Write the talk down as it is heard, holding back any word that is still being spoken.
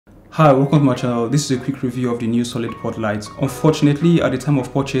Hi, welcome to my channel. This is a quick review of the new SolidPod Lite. Unfortunately, at the time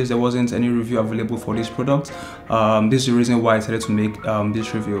of purchase, there wasn't any review available for this product. This is the reason why I decided to make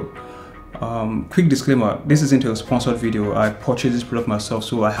this review. Quick disclaimer, this isn't a sponsored video. I purchased this product myself,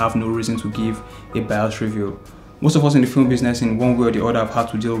 so I have no reason to give a biased review. Most of us in the film business, in one way or the other, have had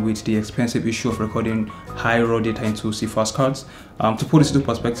to deal with the expensive issue of recording high raw data into CFast cards. To put this into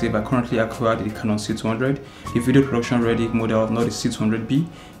perspective, I currently acquired the Canon C200, the video production ready model, not the C200B.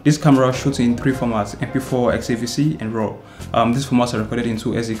 This camera shoots in three formats: MP4, XAVC, and RAW. These formats are recorded into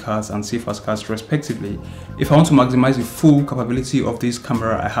SD cards and CFast cards respectively. If I want to maximize the full capability of this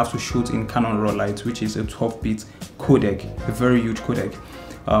camera, I have to shoot in Canon RAW Lite, which is a 12-bit codec, a very huge codec.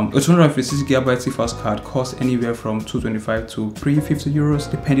 A 256GB CFast card costs anywhere from 225 to 350 euros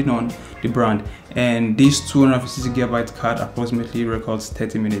depending on the brand, and this 256GB card approximately records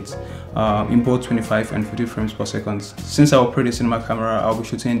 30 minutes in both 25 and 50 frames per second. Since I operate a cinema camera, I'll be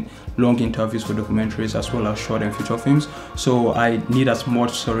shooting long interviews for documentaries as well as short and feature films, so I need as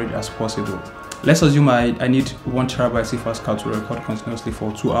much storage as possible. Let's assume I need 1TB CFast card to record continuously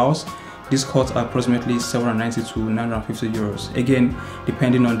for 2 hours. This costs approximately 790 to 950 euros, again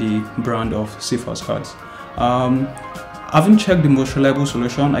depending on the brand of CFast cards. Having checked the most reliable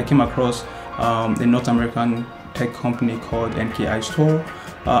solution, I came across a North American tech company called NKI Store.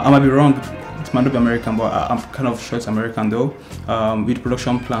 I might be wrong, it might not be American, but I'm kind of sure it's American though, with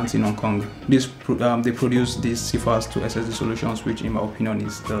production plants in Hong Kong. They produce these CFast to SSD solutions, which in my opinion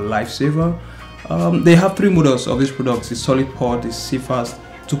is the lifesaver. They have three models of this product: the SolidPod, the CFast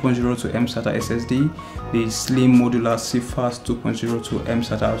 2.0 to SATA SSD, the slim modular CFast 2.0 to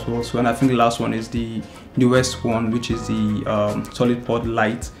SATA as well. So, and I think the last one is the newest one, which is the SolidPod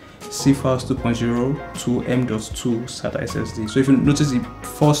Lite CFast 2.0 to M.2 SATA SSD. So if you notice, the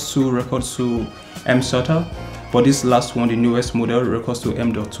first two records to SATA, but this last one, the newest model, records to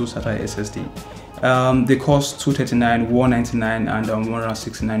M.2 SATA SSD. They cost $239, $199, and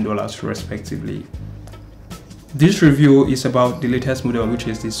 $169 respectively. This review is about the latest model, which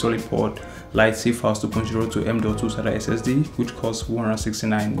is the SolidPod Lite CFast 2.0 to M.2 SATA SSD, which costs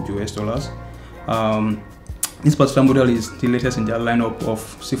 $169 US. This particular model is the latest in their lineup of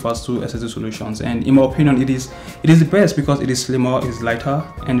CFast 2 SSD solutions, and in my opinion, it is the best because it is slimmer, it is lighter,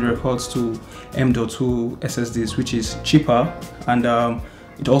 and it records to M.2 SSDs, which is cheaper, and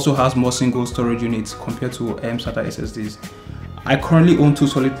it also has more single storage units compared to SATA SSDs. I currently own two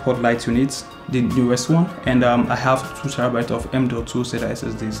SolidPod Lite units, the newest one, and I have 2TB of M.2 SATA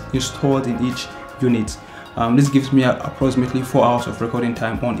SSDs installed in each unit. This gives me approximately 4 hours of recording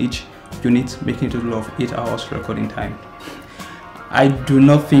time on each unit, making a total of 8 hours recording time. I do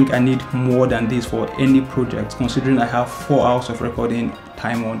not think I need more than this for any project, considering I have 4 hours of recording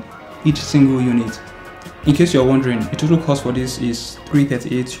time on each single unit. In case you're wondering, the total cost for this is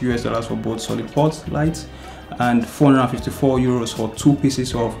 $338 US for both SolidPod Lite and 454 euros for two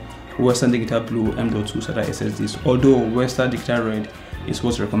pieces of Western Digital Blue M.2 SATA SSDs, although Western Digital Red is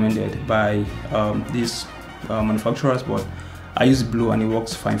what's recommended by these manufacturers, but I use blue and it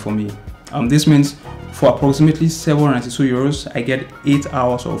works fine for me. This means for approximately 792 euros, I get 8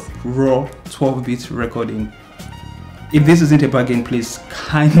 hours of raw 12-bit recording. If this isn't a bargain, please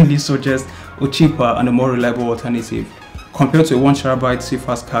kindly suggest a cheaper and a more reliable alternative compared to a 1TB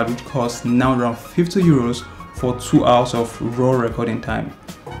CFast card, which costs now around 50 euros for 2 hours of raw recording time.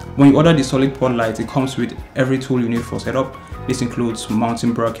 When you order the SolidPod Lite, it comes with every tool you need for setup. This includes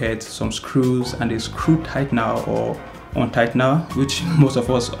mounting brackets, some screws, and a screw tightener or untightener, which most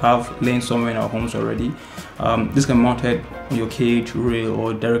of us have laying somewhere in our homes already. This can be mounted on your cage, rail,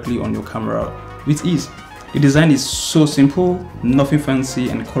 or directly on your camera with ease. The design is so simple, nothing fancy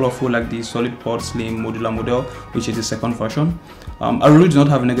and colorful like the SolidPod Slim modular model, which is the second version. I really do not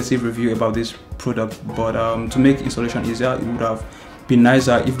have a negative review about this product, but to make installation easier, it would have been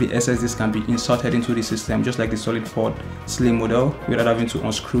nicer if the SSDs can be inserted into the system, just like the SolidPod Slim model, without having to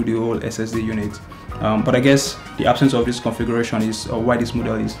unscrew the whole SSD unit. But I guess the absence of this configuration is why this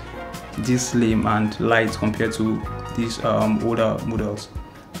model is this slim and light compared to these older models.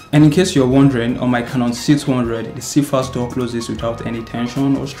 And in case you're wondering, on my Canon C200, the CFast door closes without any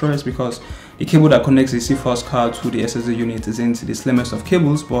tension or stress because the cable that connects the CFast card to the SSD unit isn't the slimmest of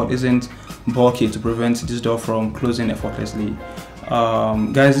cables, but isn't bulky to prevent this door from closing effortlessly.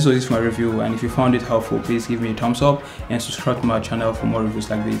 Guys, this was it for my review, and if you found it helpful, please give me a thumbs up and subscribe to my channel for more reviews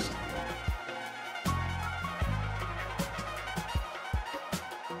like this.